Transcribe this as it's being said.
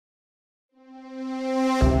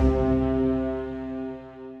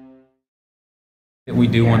What we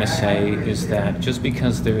do want to say is that just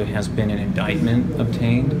because there has been an indictment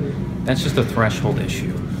obtained, that's just a threshold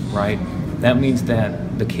issue, right? That means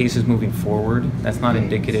that the case is moving forward. That's not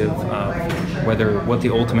indicative of what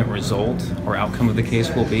the ultimate result or outcome of the case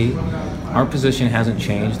will be. Our position hasn't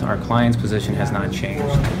changed. Our client's position has not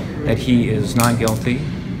changed. That he is not guilty,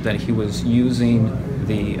 that he was using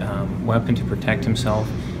the weapon to protect himself,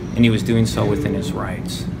 and he was doing so within his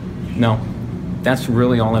rights. No, that's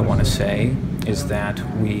really all I want to say, is that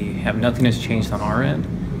nothing has changed on our end,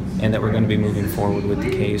 and that we're going to be moving forward with the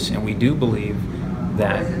case, and we do believe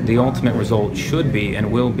that the ultimate result should be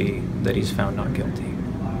and will be that he's found not guilty.